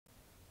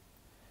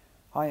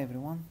Hi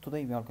everyone,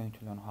 today we are going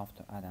to learn how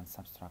to add and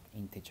subtract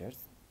integers,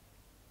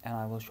 and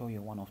I will show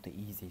you one of the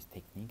easiest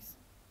techniques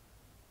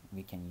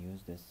we can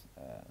use this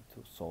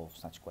to solve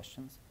such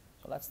questions.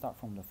 So let's start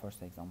from the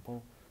first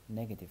example,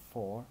 negative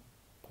 4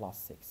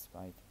 plus 6,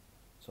 right?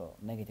 So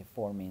negative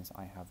 4 means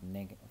I have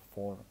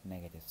 4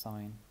 negative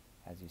sign,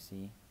 as you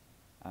see,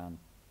 and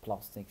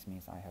plus 6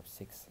 means I have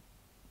 6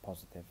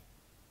 positive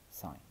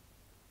sign.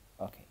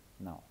 Okay,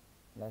 now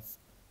let's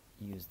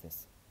use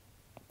this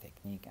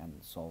technique and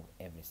solve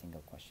every single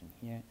question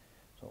here.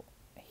 So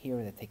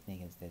here the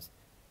technique is this: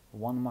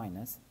 1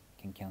 minus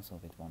can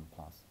cancel with 1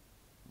 plus,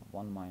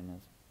 1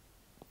 minus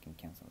can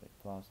cancel with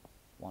plus,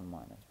 1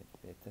 minus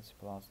with this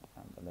plus,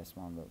 and this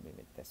one will be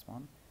with this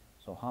one.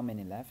 So how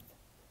many left?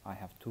 I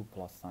have 2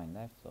 plus sign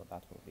left, so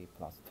that will be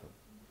plus 2.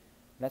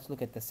 Let's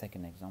look at the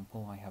second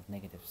example. I have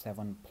negative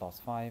 7 plus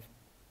 5.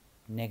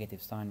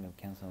 Negative sign will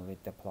cancel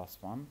with the plus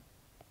 1.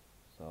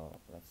 So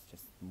let's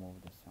just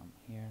move this one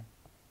here,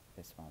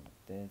 this one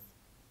with this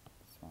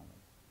one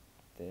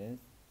with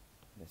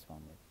this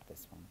one with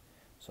this one.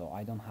 So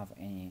I don't have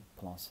any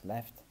plus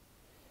left,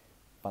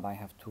 but I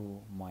have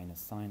 2 minus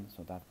sign,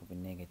 so that will be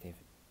negative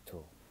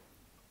 2.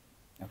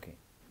 Okay,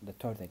 the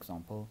third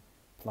example,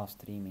 plus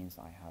 3 means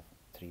I have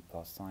 3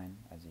 plus sign,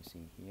 as you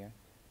see here,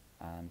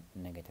 and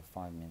negative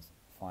 5 means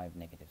 5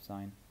 negative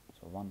sign.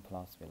 So 1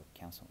 plus will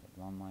cancel with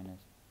 1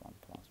 minus, 1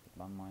 plus with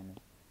 1 minus,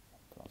 1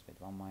 plus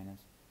with 1 minus,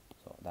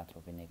 so that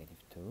will be negative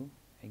 2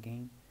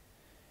 again.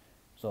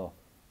 So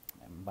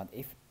but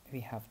if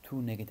we have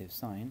 2 negative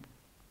sign,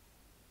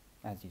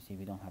 as you see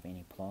we don't have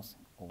any plus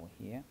over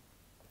here,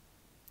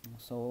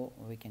 so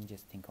we can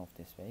just think of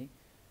this way.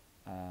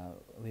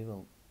 We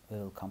will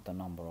count the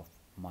number of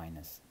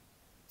minus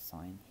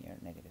sign here,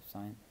 negative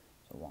sign.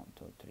 So 1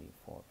 2 3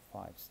 4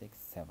 5 6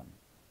 7,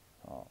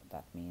 so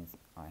that means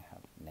I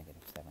have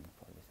negative 7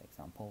 for this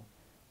example.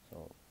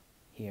 So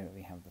here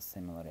we have the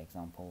similar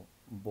example,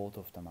 both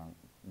of them are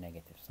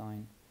negative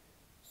sign,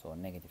 so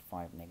negative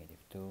 5 negative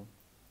 2.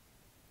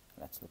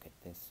 Let's look at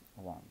this: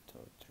 1 2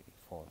 3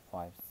 4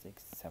 5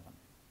 6 7,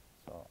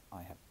 so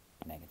I have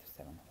negative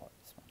 7 for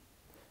this one.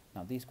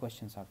 Now these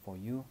questions are for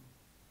you.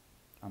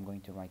 I'm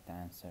going to write the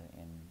answer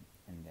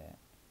in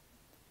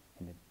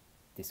the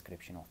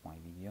description of my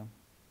video,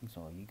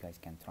 so you guys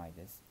can try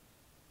this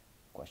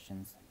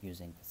questions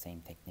using the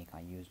same technique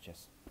I used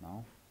just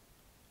now.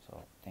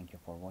 So thank you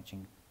for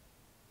watching.